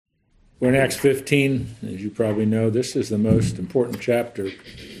We're in Acts 15, as you probably know. This is the most important chapter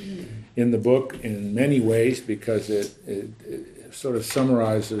in the book in many ways because it sort of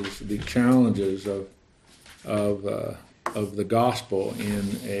summarizes the challenges of the gospel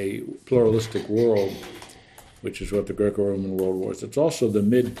in a pluralistic world, which is what the Greco-Roman world was. It's also the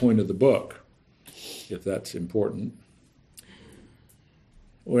midpoint of the book, if that's important.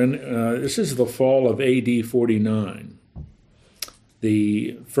 This is the fall of AD 49.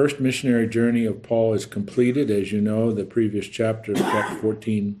 The first missionary journey of Paul is completed. As you know, the previous chapter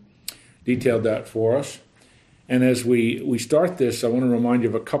 14, detailed that for us. And as we start this, I want to remind you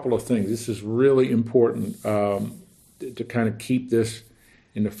of a couple of things. This is really important to kind of keep this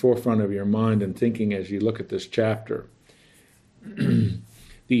in the forefront of your mind and thinking as you look at this chapter.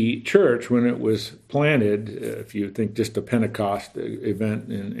 The church, when it was planted, if you think just the Pentecost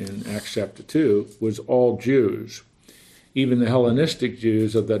event in Acts chapter 2, was all Jews. Even the Hellenistic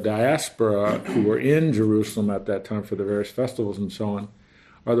Jews of the diaspora who were in Jerusalem at that time for the various festivals and so on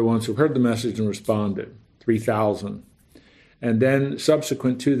are the ones who heard the message and responded, 3,000. And then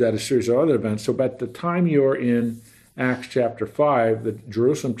subsequent to that, a series of other events. So by the time you're in Acts chapter 5, the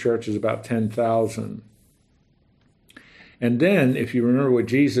Jerusalem church is about 10,000. And then, if you remember what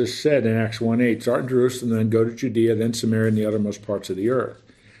Jesus said in Acts 1:8, start in Jerusalem, then go to Judea, then Samaria, and the uttermost parts of the earth.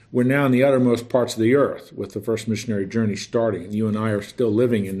 We're now in the uttermost parts of the earth with the first missionary journey starting, and you and I are still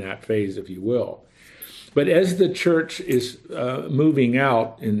living in that phase, if you will. But as the church is moving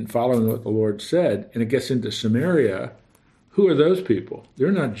out and following what the Lord said, and it gets into Samaria, who are those people? They're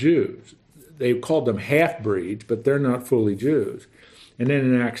not Jews. They called them half-breeds, but they're not fully Jews. And then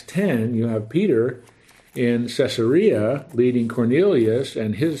in Acts 10, you have Peter in Caesarea leading Cornelius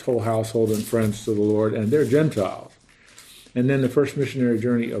and his whole household and friends to the Lord, and they're Gentiles. And then the first missionary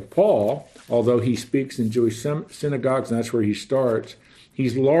journey of Paul, although he speaks in Jewish synagogues, and that's where he starts,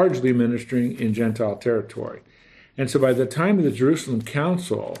 he's largely ministering in Gentile territory. And so by the time of the Jerusalem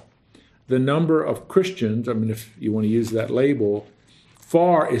Council, the number of Christians, I mean, if you want to use that label,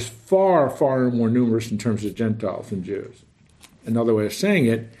 is far more numerous in terms of Gentiles than Jews. Another way of saying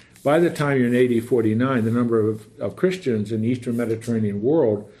it, by the time you're in AD 49, the number of Christians in the Eastern Mediterranean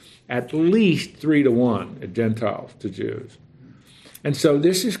world, at least 3-to-1 Gentiles to Jews. And so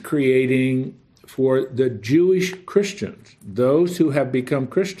this is creating for the Jewish Christians, those who have become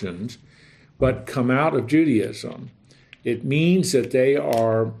Christians but come out of Judaism, it means that they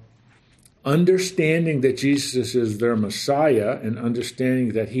are understanding that Jesus is their Messiah and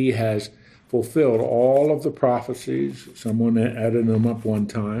understanding that he has fulfilled all of the prophecies. Someone added them up one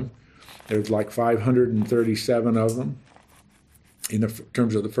time. There's like 537 of them in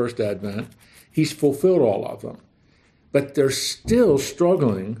terms of the first advent. He's fulfilled all of them. But they're still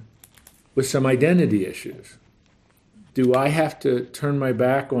struggling with some identity issues. Do I have to turn my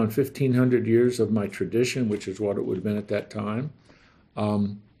back on 1,500 years of my tradition, which is what it would have been at that time?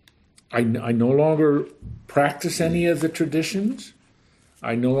 I no longer practice any of the traditions.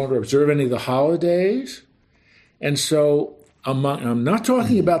 I no longer observe any of the holidays. And so I'm not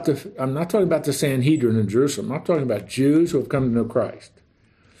talking about the Sanhedrin in Jerusalem. I'm not talking about Jews who have come to know Christ.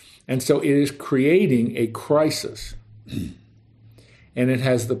 And so it is creating a crisis. And it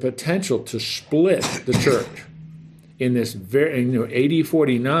has the potential to split the church in this AD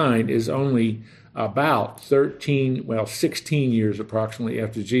 49 is only about 16 years approximately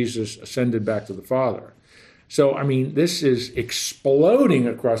after Jesus ascended back to the Father. So, I mean, this is exploding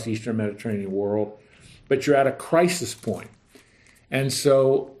across the Eastern Mediterranean world, but you're at a crisis point. And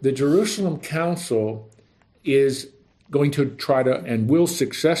so the Jerusalem Council is going to try to and will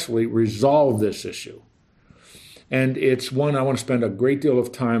successfully resolve this issue. And it's one I want to spend a great deal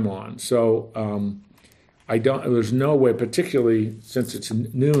of time on. So there's no way, particularly since it's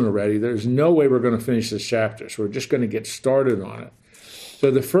noon already, there's no way we're going to finish this chapter. So we're just going to get started on it. So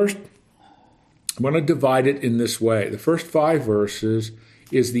I'm going to divide it in this way. The first 5 verses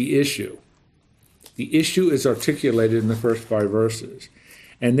is the issue. The issue is articulated in the first 5 verses.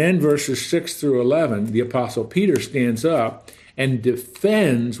 And then verses 6 through 11, the Apostle Peter stands up and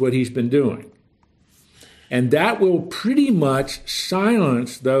defends what he's been doing. And that will pretty much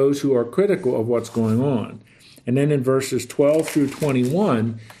silence those who are critical of what's going on. And then in verses 12 through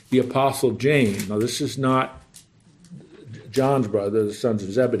 21, the Apostle James, now this is not John's brother, the sons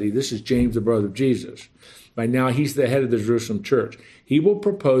of Zebedee, this is James, the brother of Jesus. By now, he's the head of the Jerusalem church. He will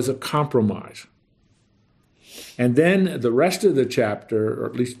propose a compromise. And then the rest of the chapter, or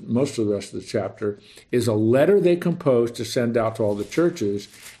at least most of the rest of the chapter, is a letter they compose to send out to all the churches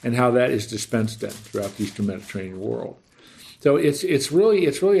and how that is dispensed in throughout the Eastern Mediterranean world. So it's really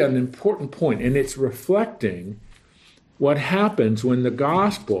an important point, and it's reflecting what happens when the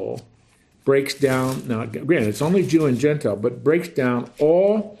gospel breaks down, now granted, it's only Jew and Gentile, but breaks down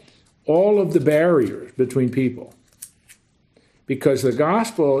all of the barriers between people. Because the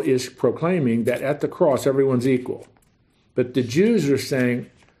gospel is proclaiming that at the cross, everyone's equal. But the Jews are saying,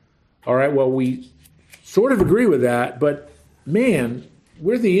 all right, well, we sort of agree with that, but man,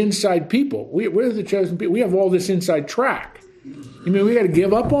 we're the inside people. We're the chosen people. We have all this inside track. You mean we got to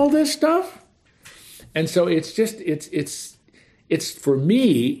give up all this stuff? And so it's for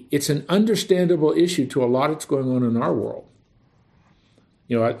me, it's an understandable issue to a lot that's going on in our world.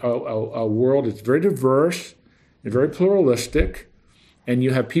 You know, a world that's very diverse and very pluralistic, and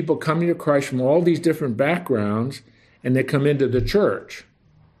you have people coming to Christ from all these different backgrounds, and they come into the church.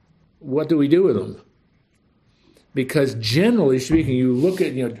 What do we do with them? Because generally speaking, you look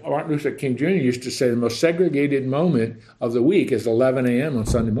at, Martin Luther King Jr. used to say the most segregated moment of the week is 11 a.m. on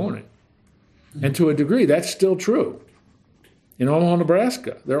Sunday morning. And to a degree, that's still true. In Omaha,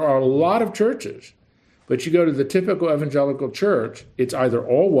 Nebraska, there are a lot of churches, but you go to the typical evangelical church, it's either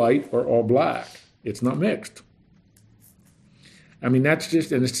all white or all black. It's not mixed. I mean, that's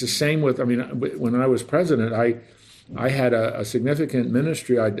just, and it's the same with, when I was president, I had a significant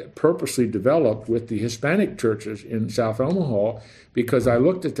ministry I purposely developed with the Hispanic churches in South Omaha because I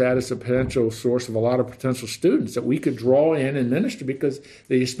looked at that as a potential source of a lot of potential students that we could draw in and minister because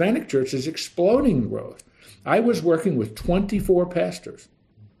the Hispanic church is exploding in growth. I was working with 24 pastors,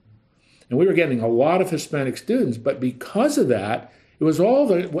 and we were getting a lot of Hispanic students, but because of that, it was all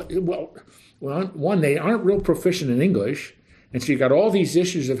one, they aren't real proficient in English. And so you got all these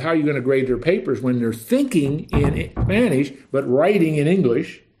issues of how you're going to grade their papers when they're thinking in Spanish, but writing in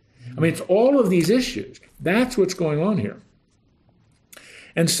English. I mean, it's all of these issues. That's what's going on here.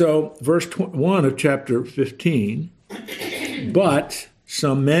 And so verse 1 of chapter 15, but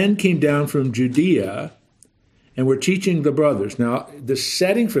some men came down from Judea and were teaching the brothers. Now, the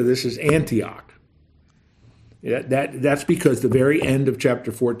setting for this is Antioch. That's because the very end of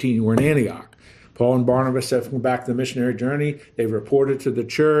chapter 14, we're in Antioch. Paul and Barnabas have come back to the missionary journey. They've reported to the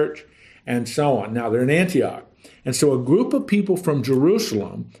church and so on. Now they're in Antioch. And so a group of people from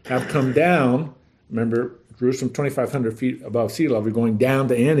Jerusalem have come down. Remember, Jerusalem 2,500 feet above sea level, going down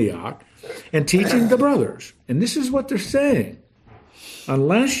to Antioch and teaching the brothers. And this is what they're saying.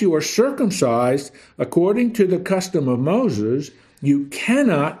 Unless you are circumcised according to the custom of Moses, you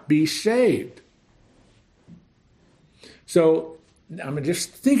cannot be saved. So,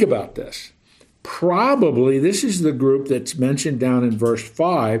 just think about this. Probably this is the group that's mentioned down in verse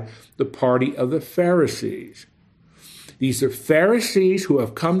 5, the party of the Pharisees. These are Pharisees who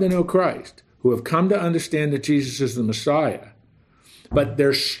have come to know Christ, who have come to understand that Jesus is the Messiah. But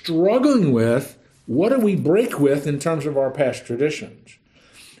they're struggling with, what do we break with in terms of our past traditions?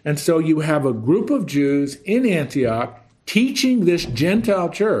 And so you have a group of Jews in Antioch teaching this Gentile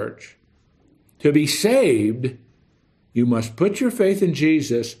church to be saved, you must put your faith in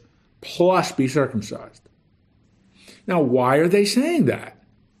Jesus plus be circumcised. Now, why are they saying that?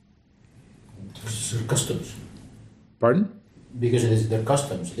 This is customs. Pardon? Because it is their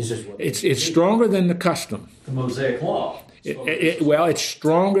customs. This is what it's stronger than the custom. The Mosaic Law. It's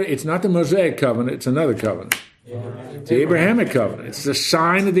stronger. It's not the Mosaic covenant. It's another covenant. It's the Abrahamic covenant. It's the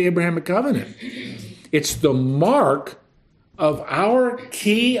sign of the Abrahamic covenant. It's the mark of our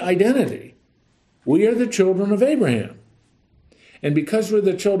key identity. We are the children of Abraham. And because we're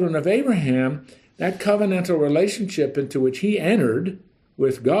the children of Abraham, that covenantal relationship into which he entered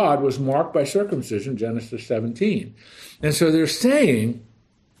with God was marked by circumcision, Genesis 17. And so they're saying,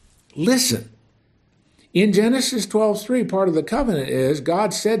 listen, in Genesis 12:3, part of the covenant is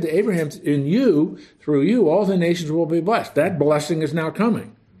God said to Abraham, in you, through you, all the nations will be blessed. That blessing is now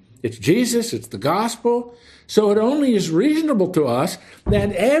coming. It's Jesus, it's the gospel. So it only is reasonable to us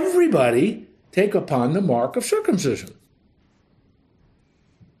that everybody take upon the mark of circumcision.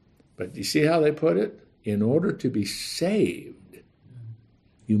 But you see how they put it? In order to be saved,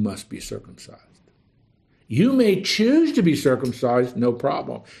 you must be circumcised. You may choose to be circumcised, no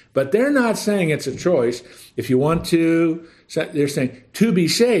problem. But they're not saying it's a choice. If you want to, they're saying to be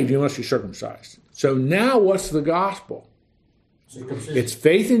saved, you must be circumcised. So now what's the gospel? It's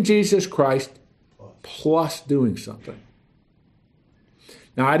faith in Jesus Christ plus doing something.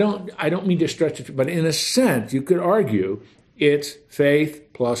 Now, I don't mean to stretch it, but in a sense, you could argue it's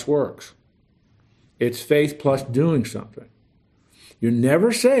faith plus works. It's faith plus doing something. You're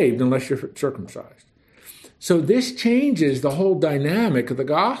never saved unless you're circumcised. So this changes the whole dynamic of the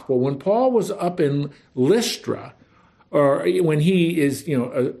gospel. When Paul was up in Lystra, or when he is,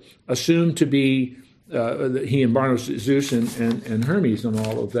 assumed to be, he and Barnabas, Zeus and Hermes and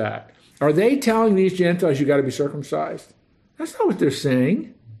all of that, are they telling these Gentiles you got to be circumcised? That's not what they're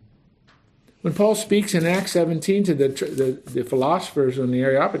saying. When Paul speaks in Acts 17 to the philosophers in the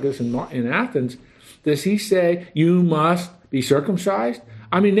Areopagus in Athens, does he say, you must be circumcised?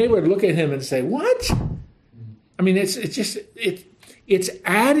 I mean, they would look at him and say, what? I mean, it's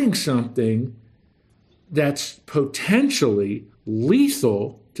adding something that's potentially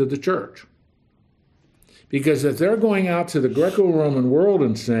lethal to the church. Because if they're going out to the Greco-Roman world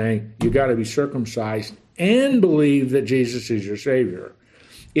and saying, you got to be circumcised and believe that Jesus is your Savior,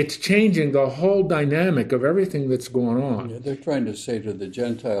 it's changing the whole dynamic of everything that's going on. Yeah, they're trying to say to the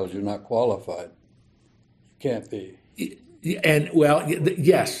Gentiles, you're not qualified. You can't be. And, well,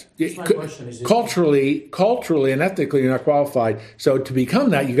 yes. My question is, Culturally and ethically, you're not qualified. So to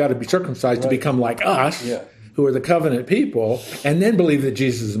become that, you got to be circumcised to become like us, who are the covenant people, and then believe that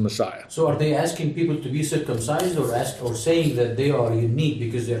Jesus is the Messiah. So are they asking people to be circumcised or saying that they are unique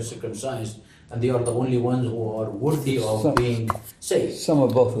because they are circumcised and they are the only ones who are worthy of being saved? Some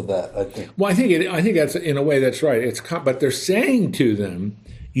of both of that, I think. Well, I think that's, in a way, that's right. But they're saying to them,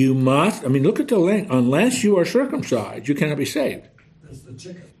 you must, I mean, look at the link, unless you are circumcised, you cannot be saved. That's the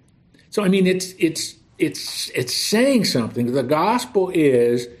chicken. So, I mean, it's saying something. The gospel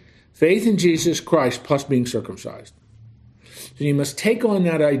is faith in Jesus Christ plus being circumcised. So you must take on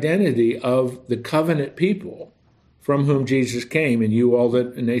that identity of the covenant people from whom Jesus came, and you all the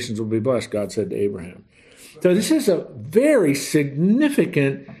nations will be blessed, God said to Abraham. So this is a very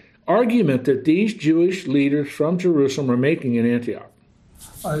significant argument that these Jewish leaders from Jerusalem are making in Antioch.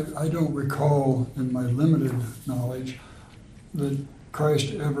 I don't recall in my limited knowledge that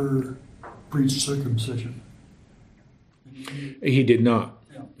Christ ever preached circumcision. He did not.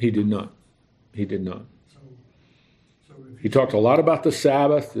 Yeah. He did not. He did not. So if He talked a lot about the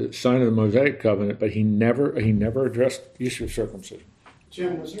Sabbath, the sign of the Mosaic covenant, but he never addressed the issue of circumcision.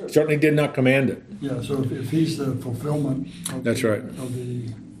 Jim was there. Certainly did not command it. Yeah, so if he's the fulfillment of That's right. of the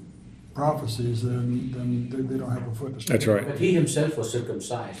prophecies, then they don't have a foot to step That's right. But he himself was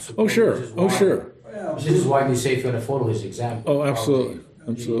circumcised. So Oh, sure. this is Oh, why- sure. This is why we say if you want to follow his example. Oh, absolutely.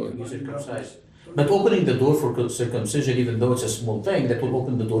 Be Absolutely. circumcised. But opening the door for circumcision, even though it's a small thing, that will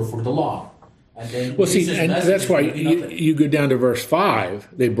open the door for the law. And then Well, see, Jesus' and message that's why will be nothing. you go down to verse 5,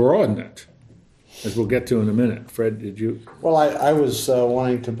 they broaden it, as we'll get to in a minute. Fred, did you? Well, I was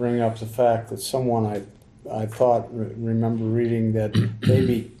wanting to bring up the fact that someone I thought remember reading that they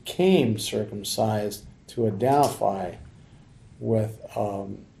became circumcised to identify with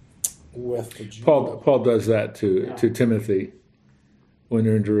the Jews. Paul does that to Timothy when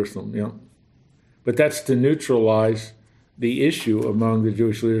they're in Jerusalem, yeah. But that's to neutralize the issue among the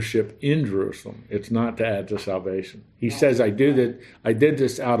Jewish leadership in Jerusalem. It's not to add to salvation. He says, I did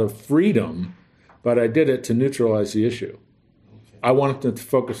this out of freedom, but I did it to neutralize the issue. I want them to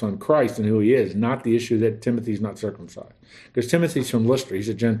focus on Christ and who he is, not the issue that Timothy's not circumcised. Because Timothy's from Lystra, he's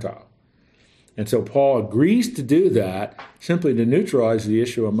a Gentile. And so Paul agrees to do that simply to neutralize the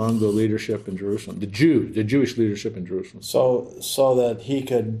issue among the leadership in Jerusalem, the Jewish leadership in Jerusalem. So that he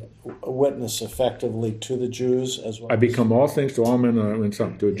could witness effectively to the Jews as well. I become all things to all men and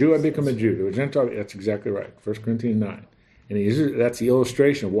some. To a Jew, I become a Jew. To a Gentile, that's exactly right. 1 Corinthians 9. And that's the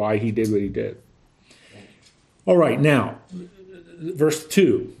illustration of why he did what he did. All right, now, verse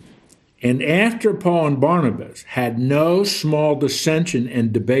 2. And after Paul and Barnabas had no small dissension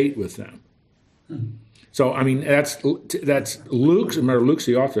and debate with them. So, I mean, that's Luke's, remember Luke's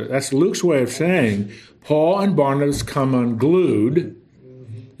the author, that's Luke's way of saying Paul and Barnabas come unglued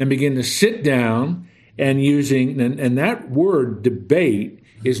and begin to sit down and and that word debate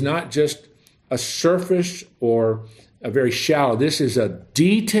is not just a surface or a very shallow. This is a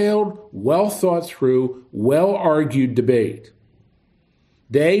detailed, well thought through, well argued debate.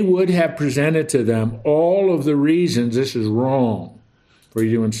 They would have presented to them all of the reasons this is wrong for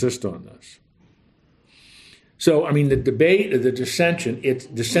you to insist on this. So, I mean, the debate, the dissension,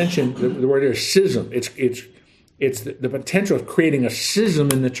 the word is schism. It's the potential of creating a schism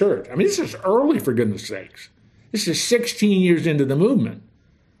in the church. I mean, this is early, for goodness sakes. This is 16 years into the movement.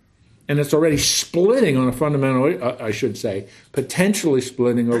 And it's already splitting on a fundamental, I should say, potentially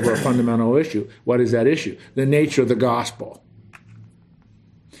splitting over a fundamental issue. What is that issue? The nature of the gospel.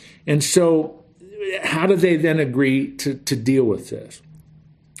 And so, how do they then agree to deal with this?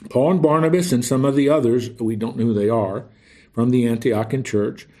 Paul and Barnabas and some of the others, we don't know who they are, from the Antiochian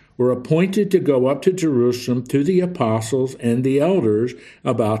church, were appointed to go up to Jerusalem to the apostles and the elders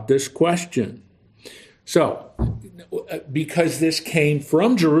about this question. So, because this came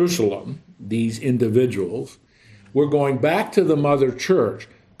from Jerusalem, these individuals, we're going back to the mother church,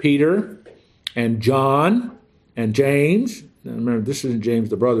 Peter and John and James. Now remember, this isn't James,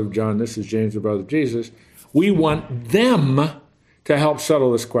 the brother of John. This is James, the brother of Jesus. We want them to help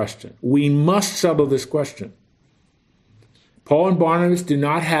settle this question. We must settle this question. Paul and Barnabas do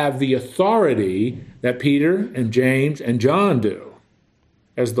not have the authority that Peter and James and John do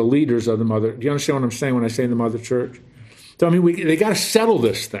as the leaders of the mother. Do you understand what I'm saying when I say the mother church? So, I mean, they got to settle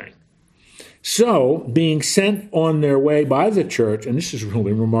this thing. So, being sent on their way by the church, and this is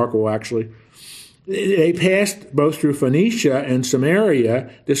really remarkable, actually, they passed both through Phoenicia and Samaria,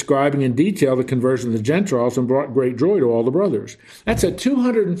 describing in detail the conversion of the Gentiles, and brought great joy to all the brothers. That's a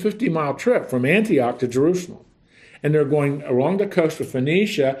 250-mile trip from Antioch to Jerusalem. And they're going along the coast of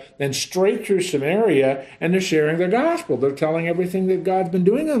Phoenicia, then straight through Samaria, and they're sharing their gospel. They're telling everything that God's been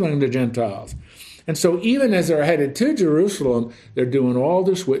doing among the Gentiles. And so even as they're headed to Jerusalem, they're doing all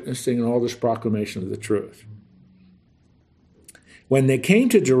this witnessing and all this proclamation of the truth. When they came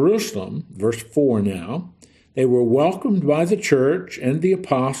to Jerusalem, verse 4 now, they were welcomed by the church and the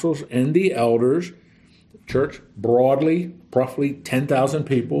apostles and the elders. Church, broadly, roughly 10,000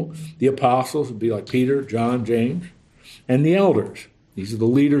 people. The apostles would be like Peter, John, James, and the elders. These are the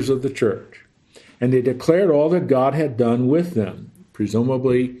leaders of the church. And they declared all that God had done with them,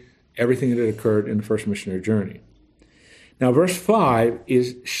 presumably everything that had occurred in the first missionary journey. Now, verse 5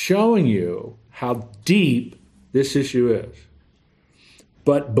 is showing you how deep this issue is.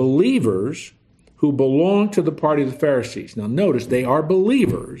 But believers who belong to the party of the Pharisees. Now, notice, they are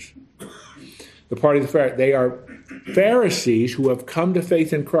believers. The party of the Pharisees. They are Pharisees who have come to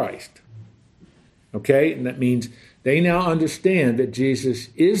faith in Christ. Okay? And that means they now understand that Jesus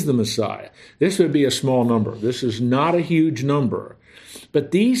is the Messiah. This would be a small number. This is not a huge number.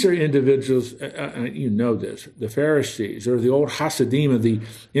 But these are individuals, you know this, the Pharisees, or the old Hasidim of the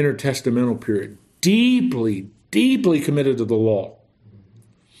intertestamental period, deeply, deeply committed to the law.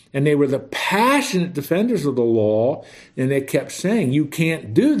 And they were the passionate defenders of the law, and they kept saying, you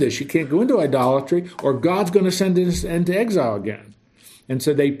can't do this, you can't go into idolatry, or God's going to send us into exile again. And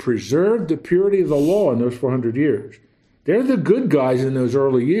so they preserved the purity of the law in those 400 years. They're the good guys in those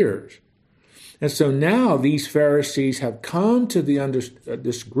early years. And so now these Pharisees have come to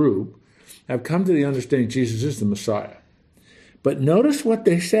this group have come to the understanding Jesus is the Messiah. But notice what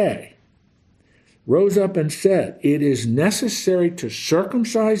they say. Rose up and said, it is necessary to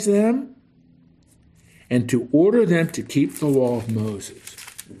circumcise them and to order them to keep the law of Moses.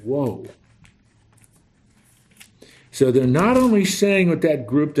 Whoa. So they're not only saying what that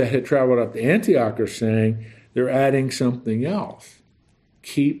group that had traveled up to Antioch are saying, they're adding something else.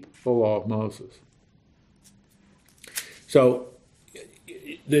 Keep the law of Moses. So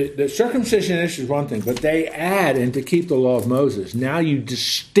the circumcision issue is one thing, but they add and to keep the law of Moses. Now you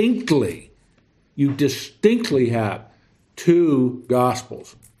distinctly have two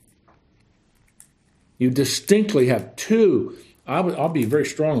gospels. You distinctly have two, I'll be very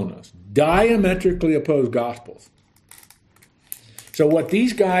strong on this, diametrically opposed gospels. So what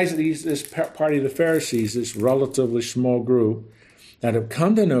these guys, this party of the Pharisees, this relatively small group that have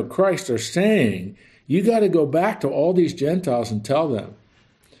come to know Christ are saying, you got to go back to all these Gentiles and tell them,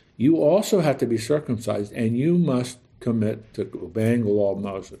 you also have to be circumcised and you must commit to obeying the law of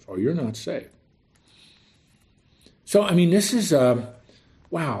Moses or you're not saved. So, I mean, this is,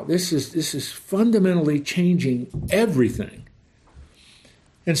 this is fundamentally changing everything.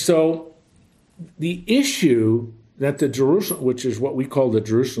 And so the issue that the Jerusalem, which is what we call the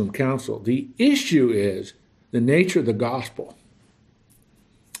Jerusalem Council, the issue is the nature of the gospel.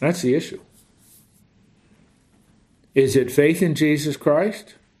 That's the issue. Is it faith in Jesus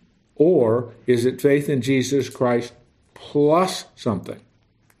Christ, or is it faith in Jesus Christ plus something?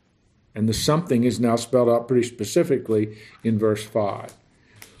 And the something is now spelled out pretty specifically in verse 5.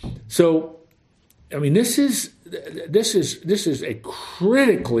 So, I mean, this is a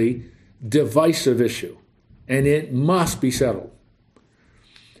critically divisive issue, and it must be settled.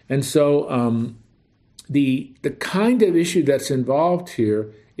 And so, the kind of issue that's involved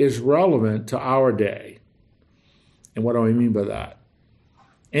here is relevant to our day. And what do I mean by that?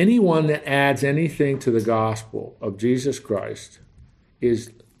 Anyone that adds anything to the gospel of Jesus Christ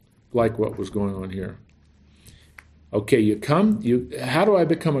is like what was going on here. Okay, how do I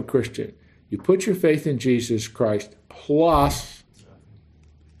become a Christian? You put your faith in Jesus Christ, plus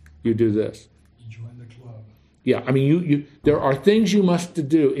you do this. You join the club. Yeah, I mean, there are things you must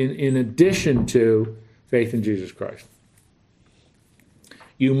do in addition to faith in Jesus Christ.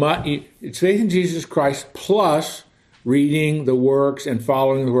 It's faith in Jesus Christ plus reading the works and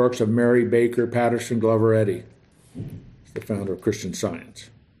following the works of Mary Baker Patterson Glover Eddy, the founder of Christian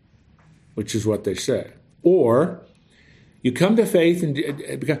Science, which is what they say. Or you come to faith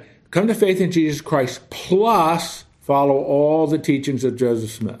in Jesus Christ plus follow all the teachings of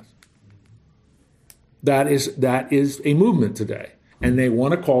Joseph Smith. That is a movement today. And they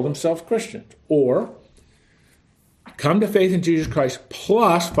want to call themselves Christians. Or come to faith in Jesus Christ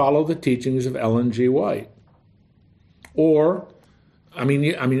plus follow the teachings of Ellen G. White. Or, I mean,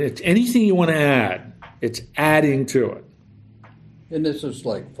 it's anything you want to add. It's adding to it. And this is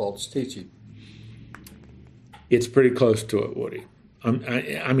like false teaching. It's pretty close to it, Woody.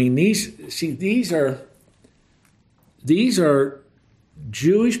 I mean, these are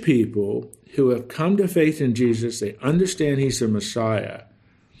Jewish people who have come to faith in Jesus. They understand he's the Messiah.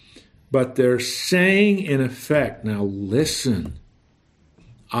 But they're saying, in effect, now listen,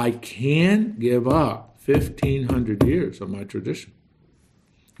 I can't give up 1,500 years of my tradition.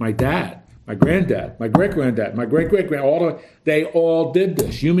 My dad, my granddad, my great-granddad, my great-great-grand, they all did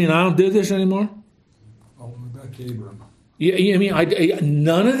this. You mean I don't do this anymore? All the way back to Abraham. You mean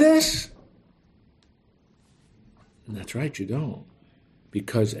none of this? And that's right, you don't.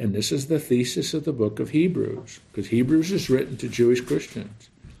 Because, and this is the thesis of the book of Hebrews, because Hebrews is written to Jewish Christians.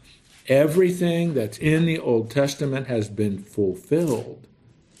 Everything that's in the Old Testament has been fulfilled.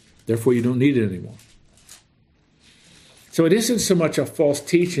 Therefore, you don't need it anymore. So it isn't so much a false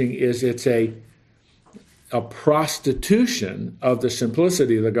teaching as it's a prostitution of the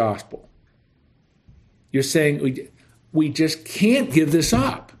simplicity of the gospel. You're saying we just can't give this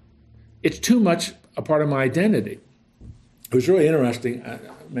up. It's too much a part of my identity. It was really interesting.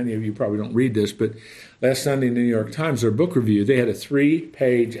 Many of you probably don't read this, but last Sunday in the New York Times, their book review, they had a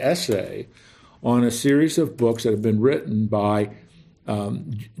 3-page essay on a series of books that have been written by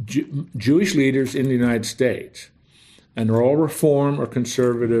Jewish leaders in the United States. And they're all Reform or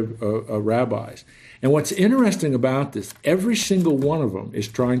conservative rabbis. And what's interesting about this, every single one of them is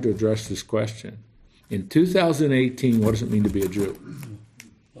trying to address this question. In 2018, what does it mean to be a Jew?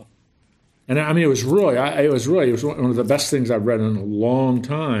 And I mean, it was one of the best things I've read in a long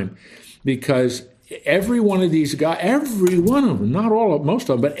time, because every one of these guys, every one of them, not all of, most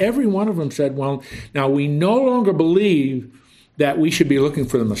of them, but every one of them said, well, now we no longer believe that we should be looking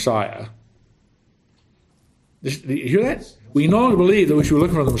for the Messiah. You hear that? We no longer believe that we should be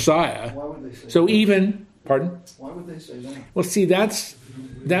looking for the Messiah. Why would they say So that? even, pardon? Why would they say that? Well, see, that's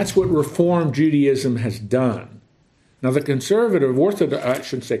what Reform Judaism has done. Now, the conservative, I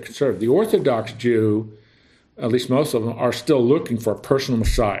shouldn't say conservative, the Orthodox Jew, at least most of them, are still looking for a personal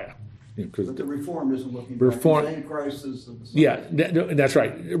Messiah. But the Reform isn't looking Reform- back. Christ is the Messiah. Yeah, that's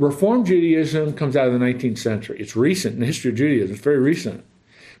right. Reform Judaism comes out of the 19th century. It's recent in the history of Judaism. It's very recent.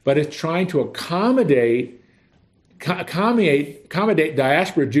 But it's trying to accommodate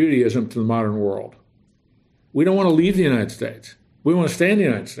diaspora Judaism to the modern world. We don't want to leave the United States. We want to stay in the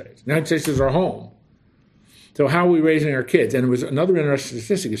United States. The United States is our home. So how are we raising our kids? And it was another interesting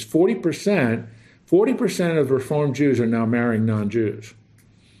statistic is 40% of Reformed Jews are now marrying non-Jews.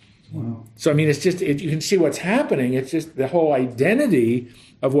 Wow. So, I mean, it's just, you can see what's happening. It's just the whole identity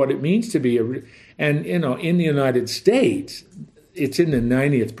of what it means to be and, in the United States, it's in the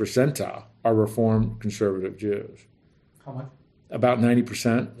 90th percentile are Reformed conservative Jews. How much? About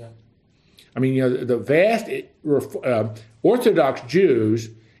 90%. Yeah. I mean, the vast Orthodox Jews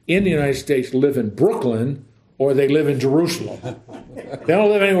in the United States live in Brooklyn or they live in Jerusalem. They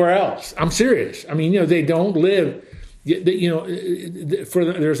don't live anywhere else. I'm serious. I mean, they don't live.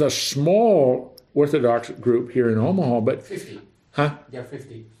 There's a small Orthodox group here in Omaha, but 50. Huh? Yeah,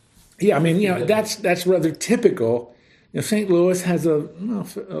 50. Yeah, I mean, that's rather typical. St. Louis has a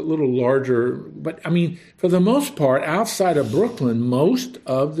little larger, but I mean, for the most part, outside of Brooklyn, most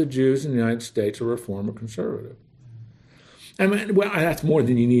of the Jews in the United States are Reform or conservative. I mean, well, that's more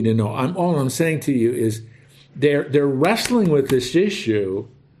than you need to know. All I'm saying to you is they're wrestling with this issue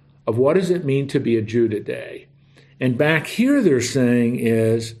of what does it mean to be a Jew today. And back here they're saying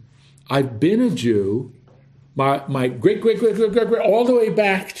is, I've been a Jew, my great, all the way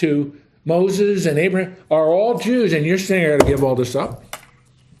back to Moses and Abraham are all Jews, and you're saying I got to give all this up?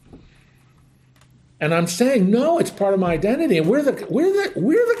 And I'm saying, no, it's part of my identity, and we're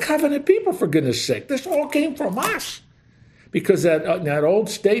the covenant people, for goodness sake. This all came from us. Because that old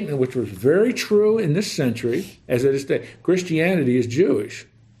statement, which was very true in this century, as it is today, Christianity is Jewish.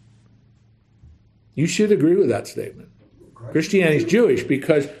 You should agree with that statement. Christianity is Jewish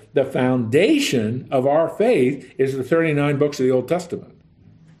because the foundation of our faith is the 39 books of the Old Testament.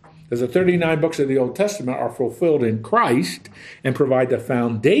 Because the 39 books of the Old Testament are fulfilled in Christ and provide the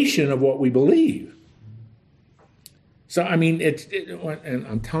foundation of what we believe. So, I mean, and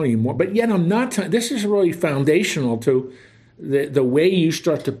I'm telling you more, but yet I'm not telling, this is really foundational to the way you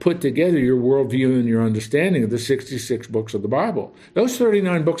start to put together your worldview and your understanding of the 66 books of the Bible. Those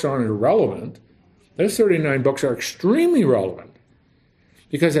 39 books aren't irrelevant. Those 39 books are extremely relevant.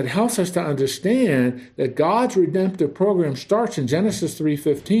 because it helps us to understand that God's redemptive program starts in Genesis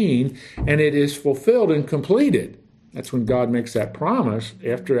 3:15, and it is fulfilled and completed. That's when God makes that promise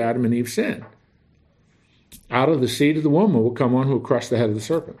after Adam and Eve sinned. Out of the seed of the woman will come one who will crush the head of the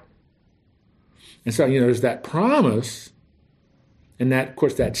serpent. And so, there's that promise, and that, of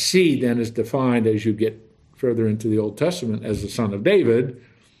course, that seed then is defined as you get further into the Old Testament as the son of David,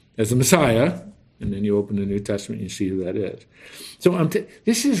 as the Messiah, and then you open the New Testament and you see who that is. So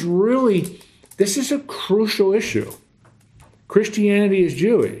this is a crucial issue. Christianity is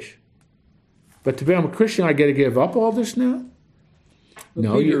Jewish. But to become a Christian, I got to give up all this now?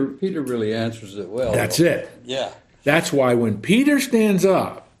 No, Peter really answers it well. That's it. Yeah. That's why when Peter stands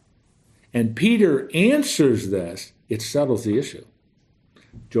up and Peter answers this, it settles the issue.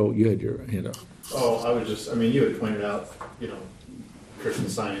 Joel, you had your hand up. You had pointed out, Christian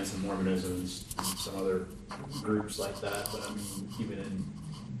Science and Mormonism and some other groups like that, but even in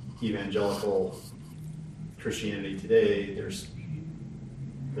evangelical Christianity today, there's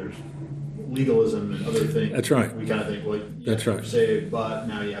legalism and other things. That's right. We kind of think, you're saved, but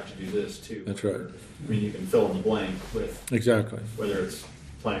now you have to do this too. That's right. You can fill in the blank with exactly whether it's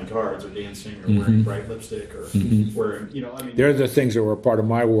playing cards or dancing or wearing bright lipstick or wearing, They're the things that were part of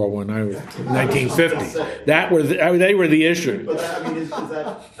my world when I was 1950. They were the issue. But is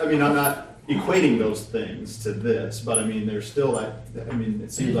that? I'm not equating those things to this, but there's still that.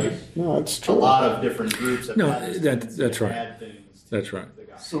 It seems like it's a true. lot of different groups. That's right. Add things That's right.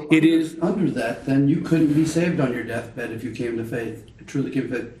 So It is under that, then you couldn't be saved on your deathbed if you came to faith, truly came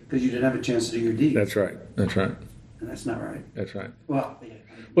to faith, because you didn't have a chance to do your deeds. That's right. That's right. And that's not right. That's right. Well, yeah.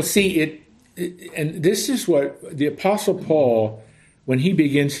 Well, see, and this is what the Apostle Paul, when he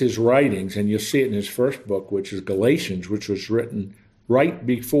begins his writings, and you'll see it in his first book, which is Galatians, which was written right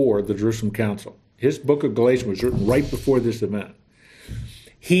before the Jerusalem Council. His book of Galatians was written right before this event.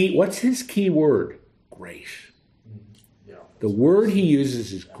 What's his key word? Grace. The word he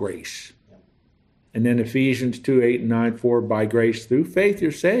uses is grace. And then Ephesians 2:8 and 9, for by grace through faith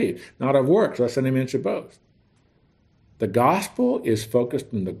you're saved, not of works, lest any man should boast. The gospel is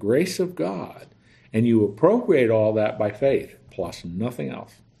focused on the grace of God, and you appropriate all that by faith, plus nothing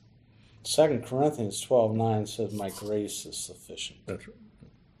else. 2 Corinthians 12:9 says, my grace is sufficient That's right.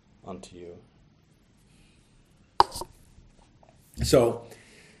 unto you. So,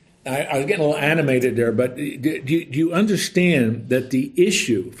 I was getting a little animated there, but do you understand that the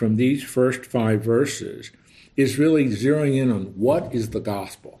issue from these first 5 verses is really zeroing in on what is the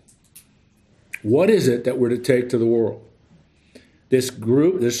gospel? What is it that we're to take to the world? This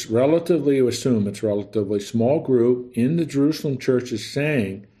group, this relatively small group in the Jerusalem church is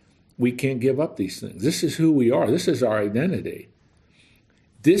saying, we can't give up these things. This is who we are. This is our identity.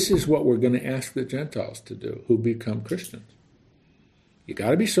 This is what we're going to ask the Gentiles to do who become Christians. You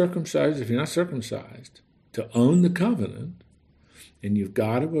got to be circumcised if you're not circumcised to own the covenant, and you've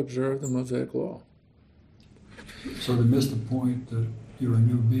got to observe the Mosaic law. So to miss the point that you're a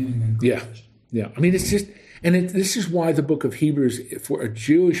new being in Christ. Yeah. It's just, this is why the book of Hebrews, for a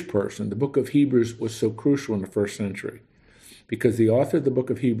Jewish person, the book of Hebrews was so crucial in the first century, because the author of the book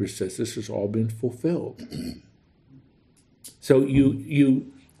of Hebrews says this has all been fulfilled. So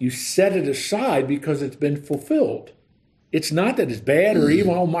you set it aside because it's been fulfilled. It's not that it's bad or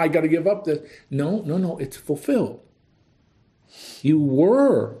evil. Oh, I got to give up this. No. It's fulfilled. You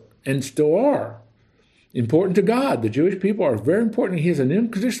were and still are important to God. The Jewish people are very important. He has an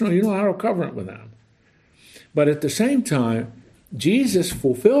unconditional unilateral covenant with them. But at the same time, Jesus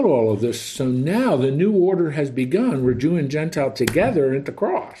fulfilled all of this. So now the new order has begun. We're Jew and Gentile together at the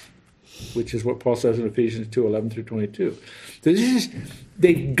cross, which is what Paul says in Ephesians 2:11 through 22. So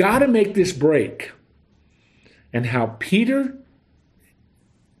they've got to make this break. And how Peter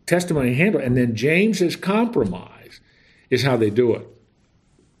testimony handled, and then James's compromise is how they do it.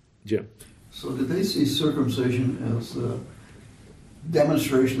 Jim. So did they see circumcision as a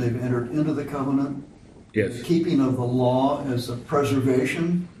demonstration they've entered into the covenant? Yes. The keeping of the law as a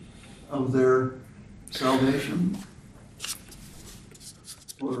preservation of their salvation?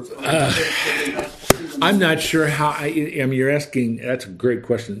 Or I'm not sure how. You're asking. That's a great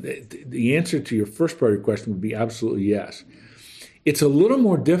question. The answer to your first part of your question would be absolutely yes. It's a little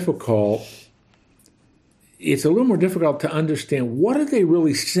more difficult. It's a little more difficult to understand what are they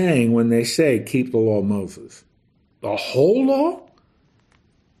really saying when they say keep the law of Moses. The whole law,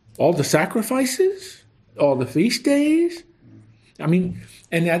 all the sacrifices, all the feast days.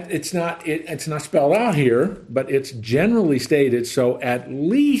 And that it's not spelled out here, but it's generally stated. So at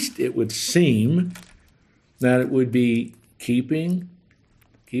least it would seem that it would be keeping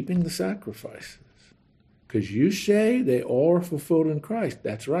the sacrifices, because you say they all are fulfilled in Christ.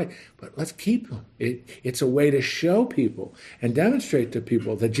 That's right. But let's keep them. It's a way to show people and demonstrate to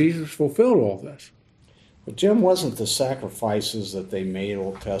people that Jesus fulfilled all this. But Jim, wasn't the sacrifices that they made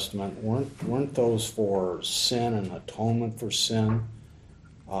Old Testament, weren't those for sin and atonement for sin?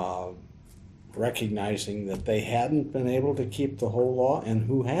 Recognizing that they hadn't been able to keep the whole law, and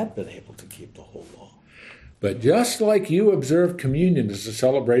who had been able to keep the whole law. But just like you observe communion as a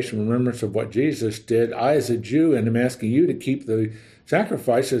celebration and remembrance of what Jesus did, I as a Jew am asking you to keep the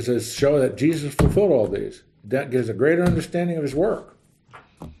sacrifices as show that Jesus fulfilled all these. That gives a greater understanding of his work.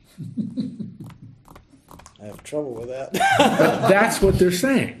 I have trouble with that. But that's what they're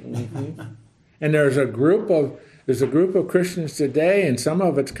saying. Mm-hmm. And there's a group of Christians today, and some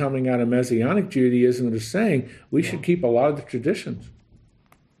of it's coming out of Messianic Judaism, that is saying we should keep a lot of the traditions.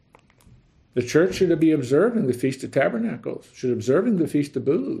 The church should be observing the Feast of Tabernacles, should be observing the Feast of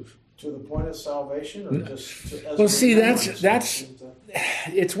Booths. To the point of salvation, or just as Well, see,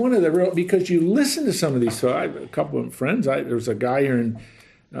 it's one of the real, because you listen to some of these. So I have a couple of friends. There was a guy here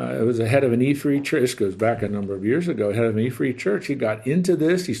it was the head of an E-Free church. This goes back a number of years ago. Head of an E-Free church. He got into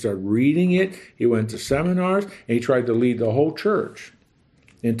this. He started reading it. He went to seminars, and he tried to lead the whole church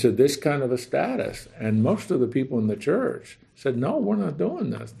into this kind of a status. And most of the people in the church said, "No, we're not doing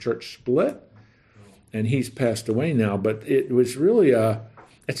this." Church split, and he's passed away now. But it was really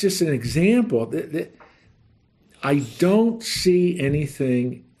it's just an example. I don't see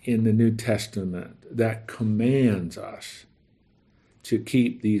anything in the New Testament that commands us to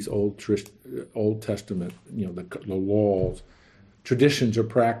keep these Old Testament, the laws, traditions, or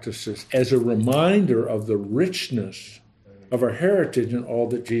practices as a reminder of the richness of our heritage and all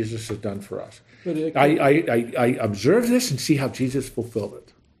that Jesus has done for us. I observe this and see how Jesus fulfilled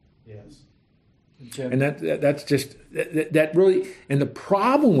it. Yes. And that's just that really. And the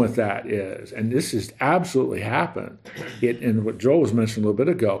problem with that is, and this has absolutely happened, and what Joel was mentioning a little bit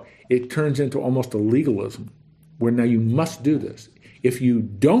ago, it turns into almost a legalism, where now you must do this. If you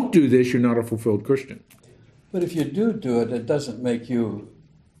don't do this, you're not a fulfilled Christian. But if you do it, it doesn't make you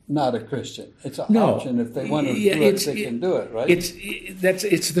not a Christian. It's an No. option. If they want to do it, they can do it, right?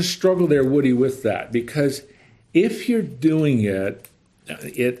 It's the struggle there, Woody, with that. Because if you're doing it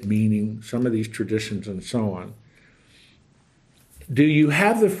meaning some of these traditions and so on, do you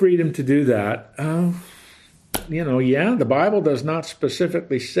have the freedom to do that? The Bible does not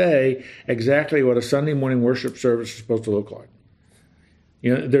specifically say exactly what a Sunday morning worship service is supposed to look like.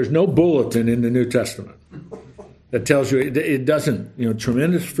 There's no bulletin in the New Testament that tells you it doesn't,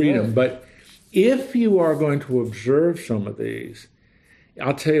 tremendous freedom. Right. But if you are going to observe some of these,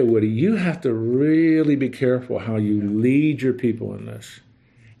 I'll tell you, Woody, you have to really be careful how you lead your people in this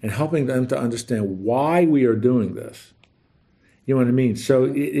and helping them to understand why we are doing this. You know what I mean? So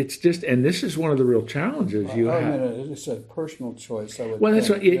it's just, and this is one of the real challenges you have. It's a personal choice. I would Well, that's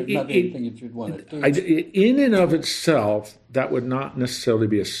think. right. Not anything that you'd want to do. In and of itself, that would not necessarily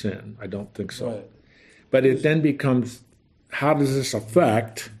be a sin. I don't think so. Right. But it then becomes, how does this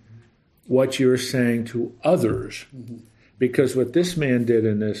affect what you're saying to others? Mm-hmm. Because what this man did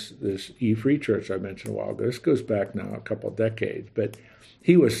in this E-Free church I mentioned a while ago, this goes back now a couple of decades, but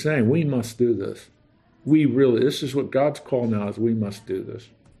he was saying, we must do this. This is what God's call now is, we must do this.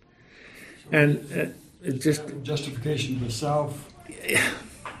 And it just... Justification of the self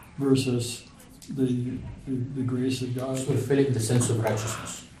versus the grace of God. Fulfilling the sense of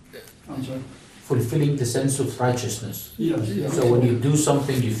righteousness. I'm sorry? Fulfilling the sense of righteousness. Yes. So when you do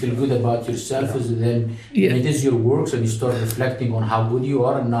something, you feel good about yourself, and then it is your works, and you start reflecting on how good you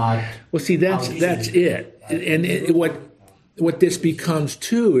are and not. Well, see, that's it. And what this becomes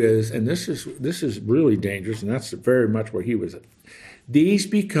too is, and this is really dangerous, and that's very much where he was at. These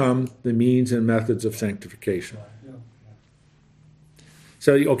become the means and methods of sanctification.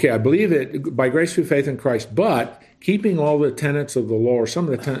 So, I believe it by grace through faith in Christ, but keeping all the tenets of the law, or some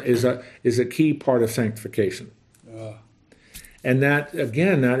of the tenets, is a key part of sanctification. And that,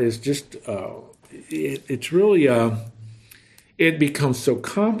 again, that is just, it's really, it becomes so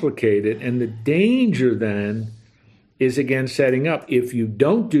complicated, and the danger then is, again, setting up. If you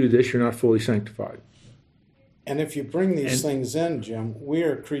don't do this, you're not fully sanctified. And if you bring these things in, Jim, we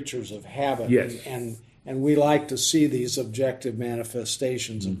are creatures of habit. Yes. And we like to see these objective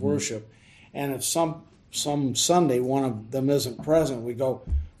manifestations of worship. And if some Sunday one of them isn't present, we go,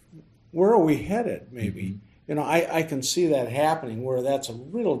 where are we headed, maybe? Mm-hmm. I can see that happening, where that's a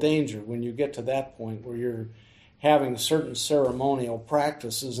real danger when you get to that point where you're having certain ceremonial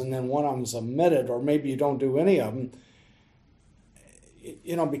practices and then one of them's omitted, or maybe you don't do any of them,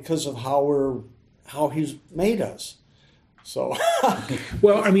 because of how he's made us. So,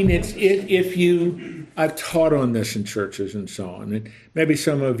 Well, I mean, I've taught on this in churches and so on. And maybe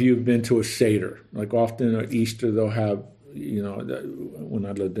some of you have been to a Seder. Like often at Easter, they'll have, when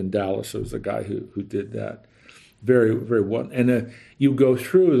I lived in Dallas, there was a guy who did that very, very well. And you go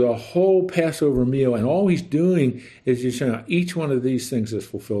through the whole Passover meal, and all he's doing is he's saying each one of these things is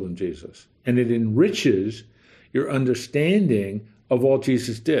fulfilled in Jesus. And it enriches your understanding of all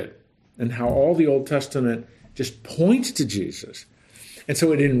Jesus did and how all the Old Testament just points to Jesus. And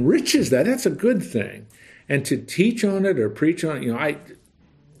so it enriches that. That's a good thing. And to teach on it or preach on it,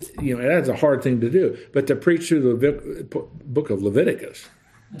 that's a hard thing to do. But to preach through the book of Leviticus,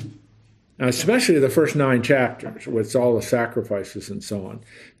 now, especially the first 9 chapters with all the sacrifices and so on,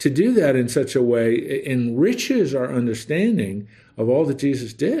 to do that in such a way it enriches our understanding of all that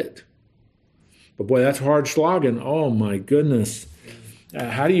Jesus did. But boy, that's hard slogging. Oh my goodness.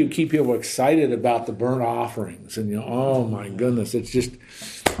 How do you keep people excited about the burnt offerings? And oh my goodness, it's just,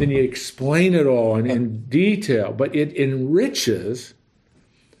 then you explain it all in detail, but it enriches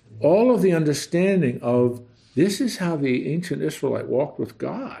all of the understanding of this is how the ancient Israelite walked with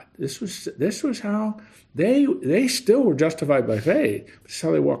God. This was how they still were justified by faith. This is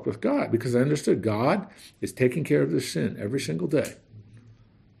how they walked with God, because they understood God is taking care of their sin every single day.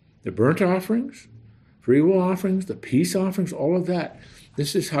 The burnt offerings, free will offerings, the peace offerings, all of that.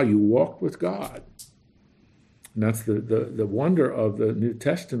 This is how you walk with God. And that's the wonder of the New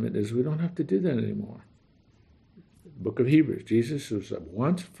Testament is we don't have to do that anymore. Book of Hebrews, Jesus was a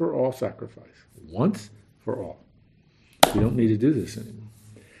once for all sacrifice. Once for all. We don't need to do this anymore.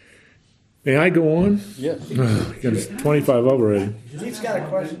 May I go on? Yes. It's 25 over already. Steve's got a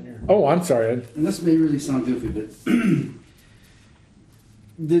question here. Oh, I'm sorry. And this may really sound goofy, but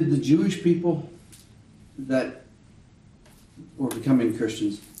did the Jewish people that were becoming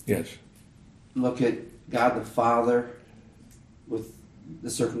Christians Yes. look at God the Father with the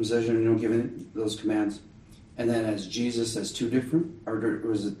circumcision, giving those commands, and then as Jesus as two different, or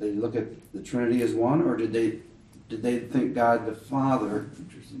was it they look at the Trinity as one, or did they think God the Father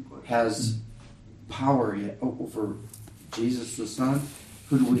Interesting question. has power yet over Jesus the Son?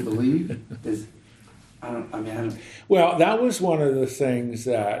 Who do we believe? I don't. Well, that was one of the things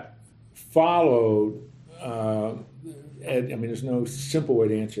that followed, there's no simple way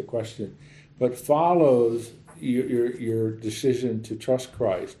to answer your question, but follows your decision to trust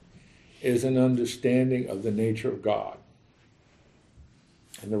Christ is an understanding of the nature of God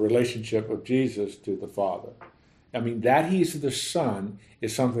and the relationship of Jesus to the Father. That he's the Son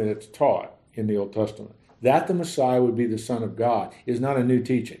is something that's taught in the Old Testament. That the Messiah would be the Son of God is not a new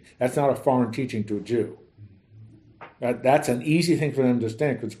teaching. That's not a foreign teaching to a Jew. That's an easy thing for them to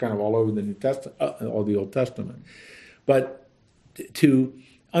understand because it's kind of all over the New Testament, all the Old Testament. But to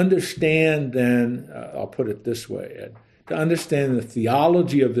understand then, I'll put it this way, Ed, to understand the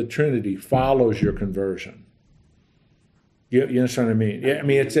theology of the Trinity follows your conversion. You understand what I mean? Yeah,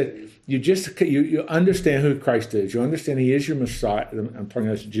 it's you understand who Christ is. You understand He is your Messiah. I'm talking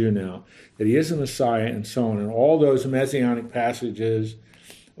as a Jew now, that He is the Messiah and so on. And all those messianic passages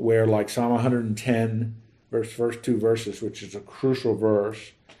where like Psalm 110, first 2 verses, which is a crucial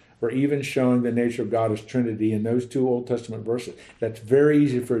verse, for even showing the nature of God as Trinity in those 2 Old Testament verses, that's very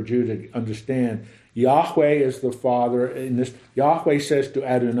easy for a Jew to understand. Yahweh is the Father. In this, Yahweh says to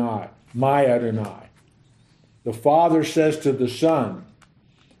Adonai, my Adonai. The Father says to the Son,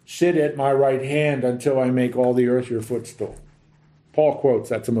 sit at my right hand until I make all the earth your footstool. Paul quotes,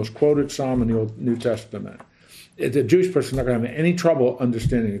 that's the most quoted psalm in the New Testament. The Jewish person is not going to have any trouble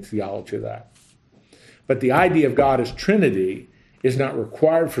understanding the theology of that. But the idea of God as Trinity is not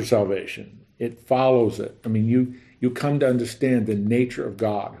required for salvation. It follows it. You come to understand the nature of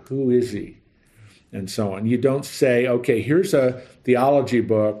God. Who is He? And so on. You don't say, okay, here's a theology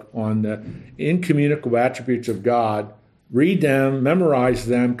book on the incommunicable attributes of God. Read them, memorize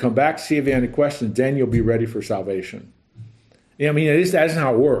them, come back, see if you have any questions, then you'll be ready for salvation. That's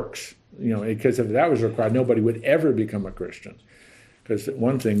how it works. Because if that was required, nobody would ever become a Christian. Because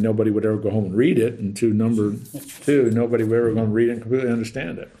one thing, nobody would ever go home and read it, and number 2, nobody would ever go and read it and completely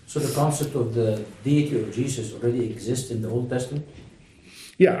understand it. So the concept of the deity of Jesus already exists in the Old Testament?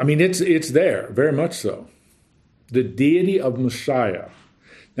 Yeah, it's there, very much so. The deity of Messiah.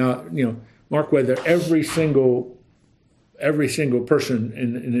 Now, Mark, whether every single person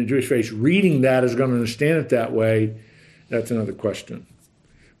in the Jewish faith reading that is going to understand it that way, that's another question.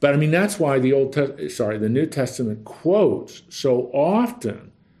 But that's why the New Testament quotes so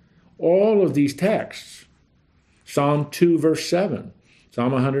often all of these texts. Psalm 2, verse 7,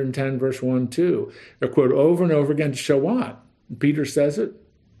 Psalm 110, verse 1, 2. They're quoted over and over again to show what? Peter says it,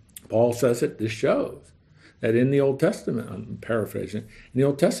 Paul says it, this shows that in the Old Testament, I'm paraphrasing, in the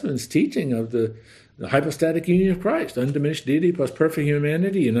Old Testament's teaching of the hypostatic union of Christ, undiminished deity plus perfect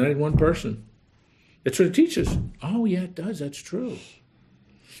humanity, united in one person. That's what it teaches. Oh, yeah, it does. That's true.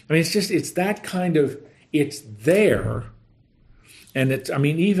 I mean, it's that kind of, it's there. And it's, I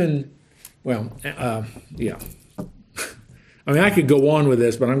mean, even, well, yeah. I mean, I could go on with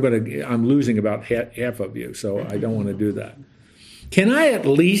this, but I'm losing about half of you, so I don't want to do that. Can I at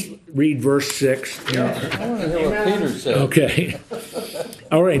least read verse 6? I want to hear what Peter said. Okay.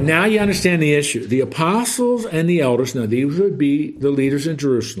 All right, now you understand the issue. The apostles and the elders, now these would be the leaders in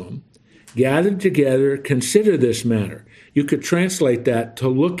Jerusalem, gathered together, consider this matter. You could translate that to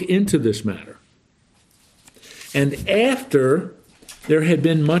look into this matter. And after there had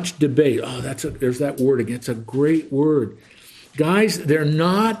been much debate, there's that word again. It's a great word. Guys, they're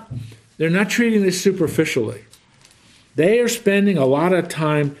not treating this superficially. They are spending a lot of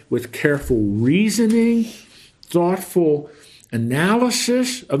time with careful reasoning, thoughtful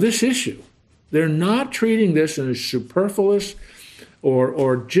analysis of this issue. They're not treating this in a superfluous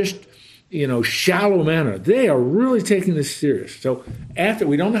or just, shallow manner. They are really taking this serious. So after,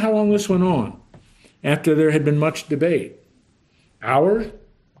 we don't know how long this went on, after there had been much debate. Hours?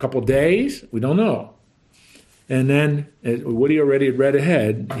 A couple days? We don't know. And then Woody already had read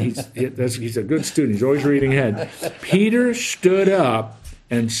ahead. He's a good student. He's always reading ahead. Peter stood up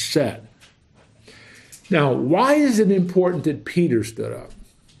and said. Now, why is it important that Peter stood up?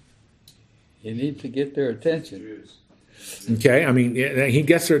 You need to get their attention. Okay, I mean, he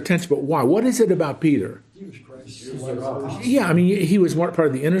gets their attention, but why? What is it about Peter? He was Christ. Yeah, I mean, he was part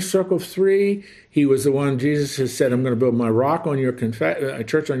of the inner circle of three. He was the one Jesus has said, "I'm going to build my rock on your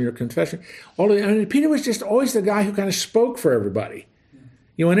church on your confession." Peter was just always the guy who kind of spoke for everybody.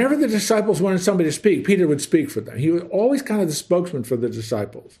 Whenever the disciples wanted somebody to speak, Peter would speak for them. He was always kind of the spokesman for the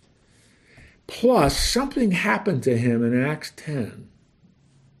disciples. Plus, something happened to him in Acts 10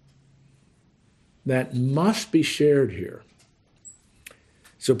 that must be shared here.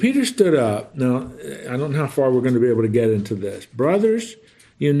 So Peter stood up. Now, I don't know how far we're going to be able to get into this. Brothers,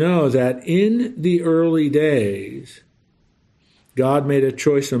 you know that in the early days, God made a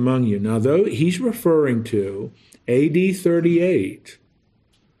choice among you. Now, though he's referring to AD 38,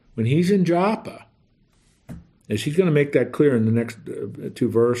 when he's in Joppa, as he's going to make that clear in the next two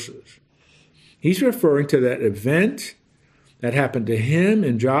verses. He's referring to that event that happened to him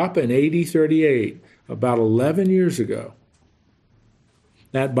in Joppa in AD 38, about 11 years ago.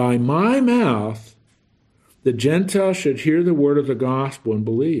 That by my mouth the Gentiles should hear the word of the gospel and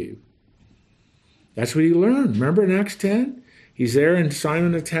believe. That's what he learned. Remember in Acts 10? He's there in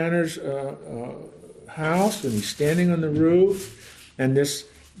Simon the Tanner's house, and he's standing on the roof, and this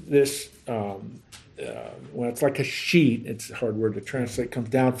it's like a sheet, it's a hard word to translate, comes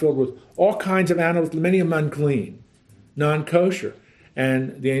down filled with all kinds of animals, many of them unclean, non-kosher.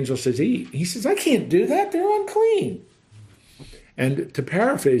 And the angel says, eat. He says, I can't do that, they're unclean. And to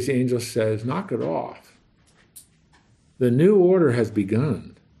paraphrase, the angel says, knock it off. The new order has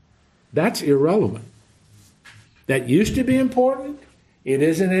begun. That's irrelevant. That used to be important. It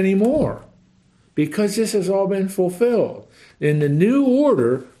isn't anymore. Because this has all been fulfilled. In the new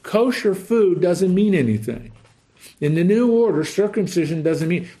order, kosher food doesn't mean anything. In the new order, circumcision doesn't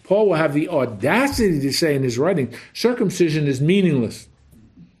mean. Paul will have the audacity to say in his writing, circumcision is meaningless.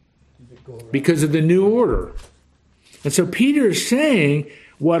 Because of the new order. And so Peter is saying,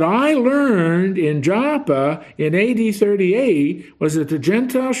 what I learned in Joppa in AD 38 was that the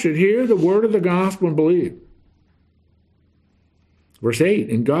Gentiles should hear the word of the gospel and believe. Verse 8,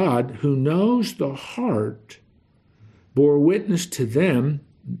 and God, who knows the heart, bore witness to them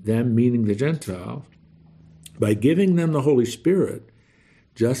meaning the Gentiles, by giving them the Holy Spirit,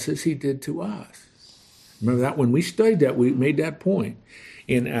 just as he did to us. Remember that when we studied that, we made that point.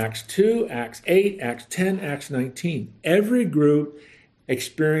 In Acts 2, Acts 8, Acts 10, Acts 19, every group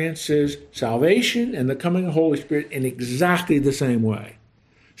experiences salvation and the coming of the Holy Spirit in exactly the same way.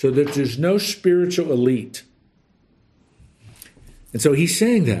 So that there's no spiritual elite. And so he's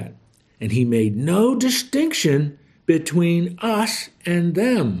saying that. And he made no distinction between us and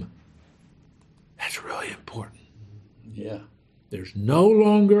them. That's really important. Yeah. There's no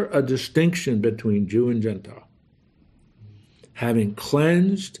longer a distinction between Jew and Gentile. Having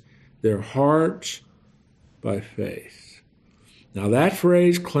cleansed their hearts by faith. Now that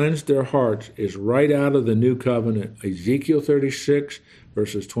phrase, cleansed their hearts, is right out of the New Covenant. Ezekiel 36,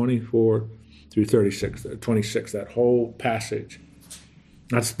 verses 24 through 26, that whole passage.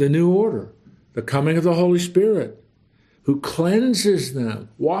 That's the new order, the coming of the Holy Spirit, who cleanses them,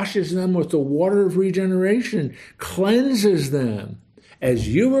 washes them with the water of regeneration, cleanses them. As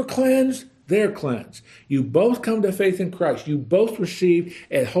you were cleansed, they're cleansed. You both come to faith in Christ. You both receive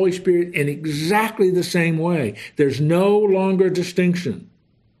a Holy Spirit in exactly the same way. There's no longer distinction.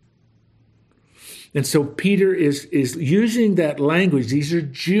 And so Peter is using that language. These are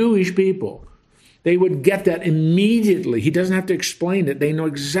Jewish people. They would get that immediately. He doesn't have to explain it. They know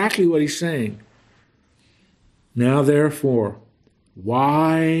exactly what he's saying. Now, therefore,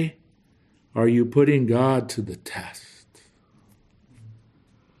 why are you putting God to the test?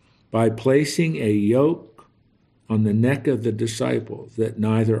 By placing a yoke on the neck of the disciples that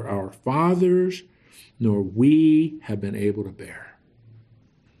neither our fathers nor we have been able to bear.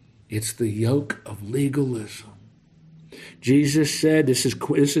 It's the yoke of legalism. Jesus said, this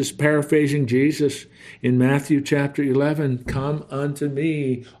is paraphrasing Jesus in Matthew chapter 11, "Come unto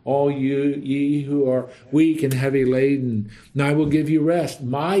me, all ye who are weak and heavy laden, and I will give you rest.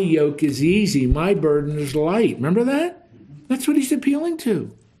 My yoke is easy, my burden is light." Remember that? That's what he's appealing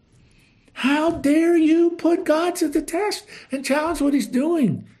to. How dare you put God to the test and challenge what he's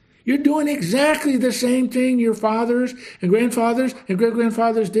doing? You're doing exactly the same thing your fathers and grandfathers and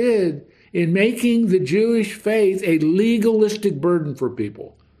great-grandfathers did in making the Jewish faith a legalistic burden for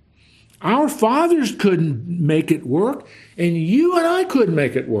people. Our fathers couldn't make it work, and you and I couldn't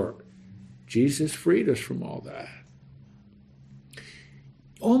make it work. Jesus freed us from all that.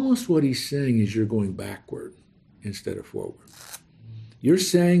 Almost what he's saying is you're going backward instead of forward. You're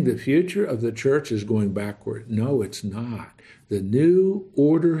saying the future of the church is going backward. No, it's not. The new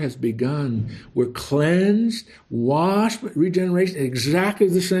order has begun. We're cleansed, washed, regeneration in exactly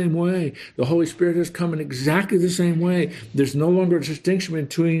the same way. The Holy Spirit has come in exactly the same way. There's no longer a distinction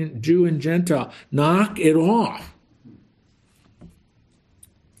between Jew and Gentile. Knock it off.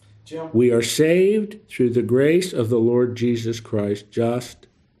 Jim? We are saved through the grace of the Lord Jesus Christ, just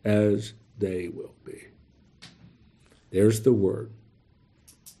as they will be. There's the word.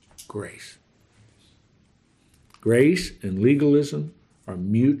 Grace. Grace and legalism are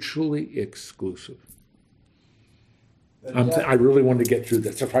mutually exclusive. I really wanted to get through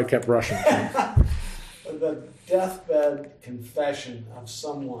this if I kept rushing. The deathbed confession of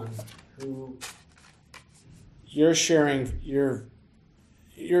someone who you're sharing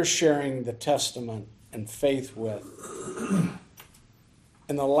the testament and faith with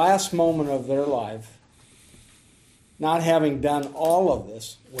in the last moment of their life, not having done all of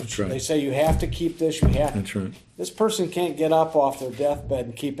this, which right. They say you have to keep this, you have. That's right. This person can't get up off their deathbed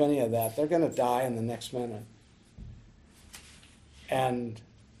and keep any of that. They're going to die in the next minute. And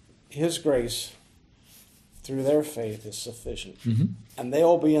his grace, through their faith, is sufficient. Mm-hmm. And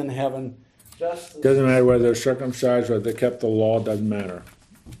they'll be in heaven just as... Doesn't matter whether they're circumcised or they kept the law, doesn't matter.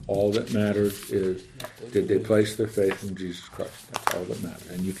 All that matters is, did they place their faith in Jesus Christ? That's all that matters.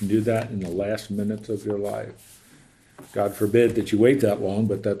 And you can do that in the last minutes of your life. God forbid that you wait that long,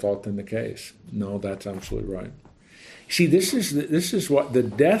 but that's often the case. No, that's absolutely right. See, this is what the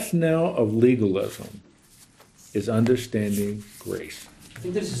death knell of legalism is: understanding grace. I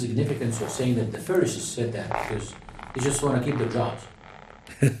think there's a significance of saying that the Pharisees said that because they just want to keep their jobs.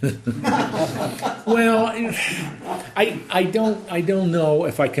 Well, I don't know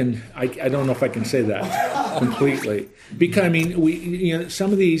if I can. I don't know if I can say that completely, because I mean,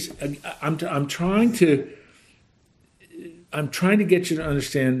 some of these. I'm trying to get you to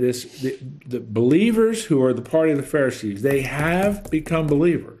understand this. The believers who are the party of the Pharisees, they have become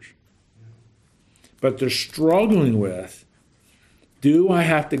believers, but they're struggling with, do I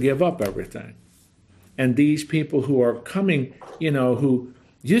have to give up everything? And these people who are coming, who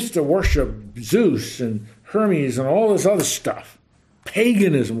used to worship Zeus and Hermes and all this other stuff,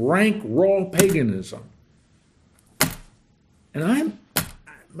 paganism, rank, raw paganism. And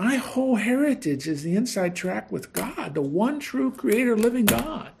my whole heritage is the inside track with God, the one true creator, living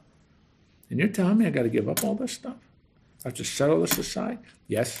God. And you're telling me I got to give up all this stuff? I have to settle this aside?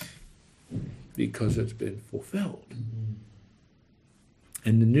 Yes, because it's been fulfilled.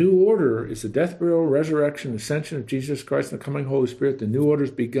 And the new order is the death, burial, resurrection, ascension of Jesus Christ, and the coming Holy Spirit. The new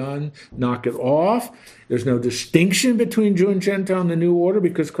order's begun. Knock it off. There's no distinction between Jew and Gentile in the new order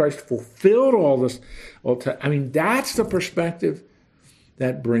because Christ fulfilled all this. That's the perspective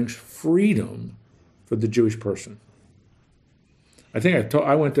that brings freedom for the Jewish person. I think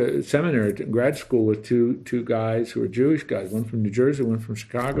I went to seminary, to grad school with two guys who were Jewish guys, one from New Jersey, one from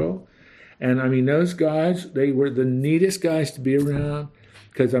Chicago. And those guys, they were the neatest guys to be around.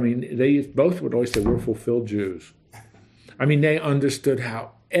 Because, they both would always say, we're fulfilled Jews. They understood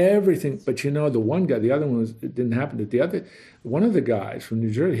how everything, but the one guy, the other one it didn't happen to one of the guys from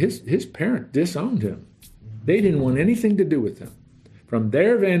New Jersey, his parents disowned him. They didn't want anything to do with him. From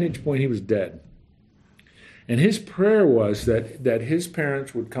their vantage point, he was dead. And his prayer was that his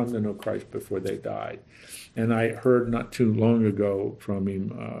parents would come to know Christ before they died. And I heard not too long ago from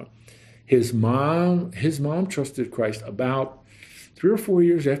him, his mom trusted Christ about 3 or 4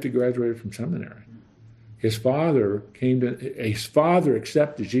 years after he graduated from seminary. His father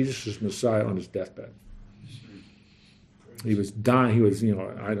accepted Jesus as Messiah on his deathbed. He was dying. He was,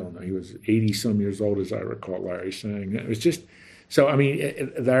 I don't know, he was 80 some years old, as I recall Larry saying. It was just, so, I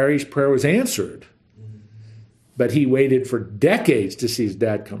mean, Larry's prayer was answered, but he waited for decades to see his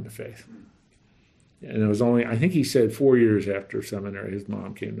dad come to faith. And it was only, I think he said 4 years after seminary, his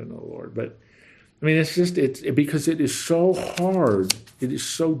mom came to know the Lord. But, I mean, it's because it is so hard, it is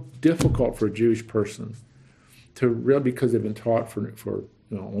so difficult for a Jewish person to really, because they've been taught for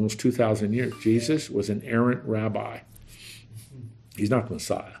almost 2,000 years. Jesus was an errant rabbi. He's not the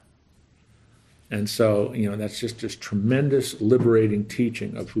Messiah. And so, that's just tremendous liberating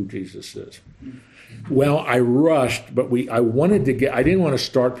teaching of who Jesus is. Well, I rushed, but I didn't want to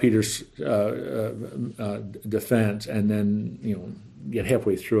start Peter's defense and then, get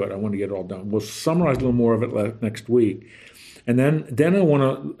halfway through it. I want to get it all done. We'll summarize a little more of it next week. And then I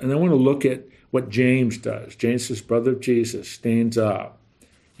want to look at what James does. James, this brother of Jesus, stands up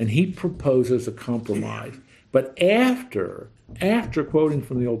and he proposes a compromise. But after quoting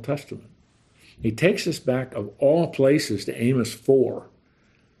from the Old Testament, he takes us back of all places to Amos 4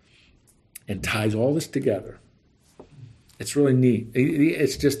 and ties all this together. It's really neat.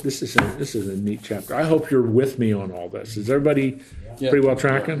 It's just this is a neat chapter. I hope you're with me on all this. Is everybody pretty well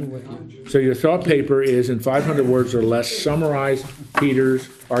tracking? So your thought paper is in 500 words or less. Summarize Peter's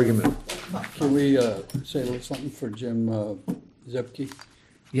argument. Can we say a little something for Jim Zepke?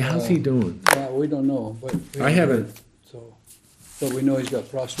 Yeah, how's he doing? We don't know, but I haven't. But we know he's got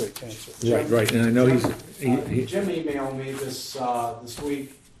prostate cancer. Right, and I know he's. Jim emailed me this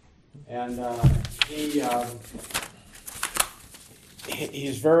week, and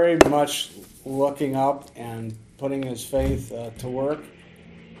he's very much looking up and putting his faith to work.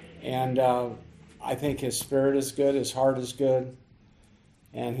 And I think his spirit is good, his heart is good,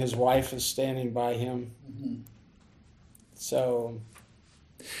 and his wife is standing by him. Mm-hmm. So.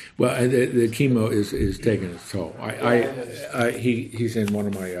 Well, the chemo is taking its toll. He's in one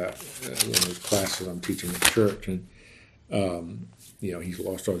of my those classes I'm teaching at church, and he's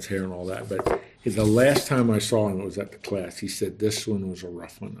lost all his hair and all that. But the last time I saw him, it was at the class. He said, "This one was a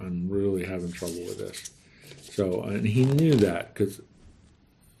rough one. I'm really having trouble with this." So, and he knew that because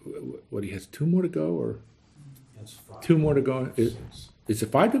he has 2 more to go, or 2 more to go. Is it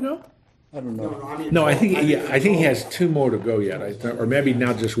 5 to go? I don't know. No, I think he has 2 more to go yet, or maybe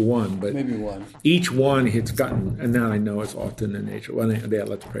not just 1, but maybe 1. Each one he's gotten, and now I know it's often in nature. Well, yeah,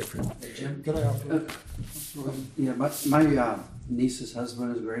 let's pray for him. Jim, Could I offer? My niece's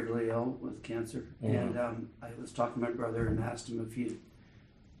husband is gravely ill with cancer, and I was talking to my brother and asked him if he'd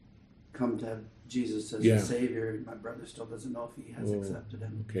come to have Jesus as his Savior. My brother still doesn't know if he has accepted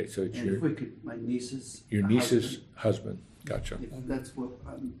him. Okay, so it's my niece's husband. Gotcha. That's what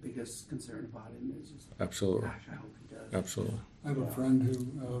I'm biggest concerned about him is. Absolutely. Gosh, I hope he does. Absolutely. I have a friend who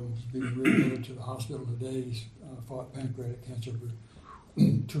is being readmitted to the hospital today. He's fought pancreatic cancer for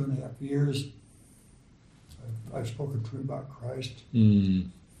 2.5 years. I've spoken to him about Christ.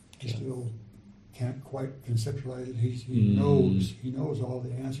 He still can't quite conceptualize it. He knows all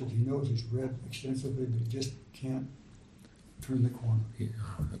the answers. He knows he's read extensively, but he just can't turn the corner. Yeah,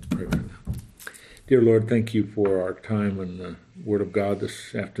 let's pray right now. Dear Lord, thank you for our time in the Word of God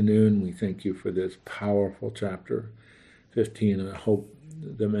this afternoon. We thank you for this powerful chapter 15. I hope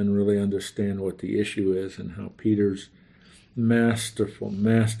the men really understand what the issue is and how Peter's masterful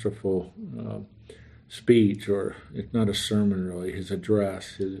speech, or it's not a sermon really, his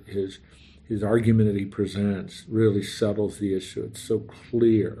address, his argument that he presents really settles the issue. It's so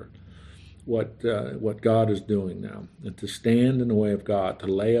clear what God is doing now, and to stand in the way of God, to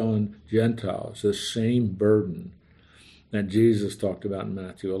lay on Gentiles the same burden that Jesus talked about in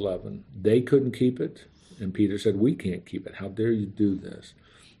Matthew 11. They couldn't keep it, and Peter said, we can't keep it. How dare you do this?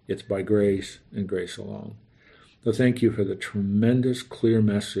 It's by grace and grace alone. So thank you for the tremendous clear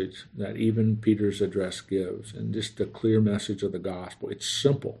message that even Peter's address gives, and just the clear message of the gospel. It's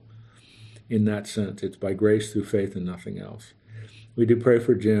simple in that sense. It's by grace through faith and nothing else. We do pray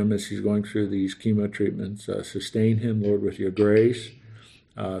for Jim as he's going through these chemo treatments. Sustain him, Lord, with your grace.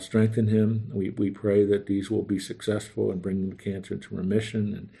 Strengthen him. We pray that these will be successful in bringing the cancer into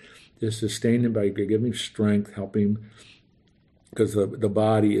remission. And just sustain him by giving him strength, help him, because the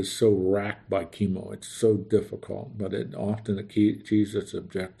body is so racked by chemo. It's so difficult, but it often achieves its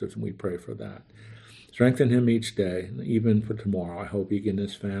objectives, and we pray for that. Strengthen him each day, even for tomorrow. I hope he and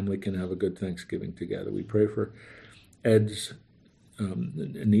his family can have a good Thanksgiving together. We pray for Ed's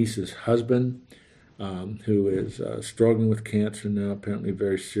niece's husband, who is struggling with cancer now, apparently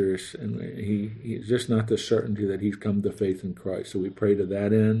very serious, and he's just not the certainty that he's come to faith in Christ. So we pray to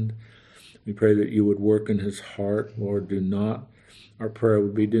that end. We pray that you would work in his heart. Lord, our prayer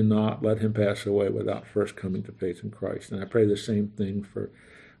would be, do not let him pass away without first coming to faith in Christ. And I pray the same thing for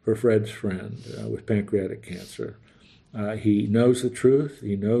Fred's friend with pancreatic cancer. He knows the truth.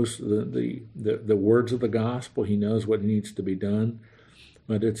 He knows the words of the gospel. He knows what needs to be done.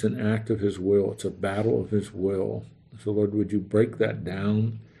 But it's an act of his will. It's a battle of his will. So, Lord, would you break that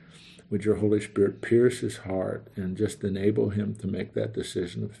down? Would your Holy Spirit pierce his heart and just enable him to make that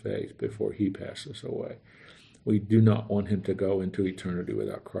decision of faith before he passes away? We do not want him to go into eternity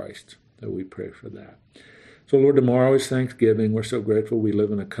without Christ. So we pray for that. So, Lord, tomorrow is Thanksgiving. We're so grateful we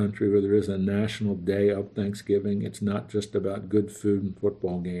live in a country where there is a national day of Thanksgiving. It's not just about good food and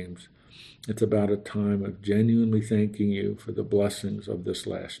football games. It's about a time of genuinely thanking you for the blessings of this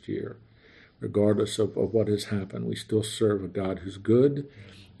last year. Regardless of what has happened, we still serve a God who's good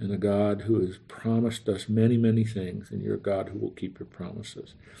and a God who has promised us many, many things, and you're a God who will keep your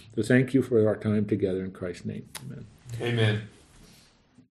promises. So thank you for our time together in Christ's name. Amen. Amen.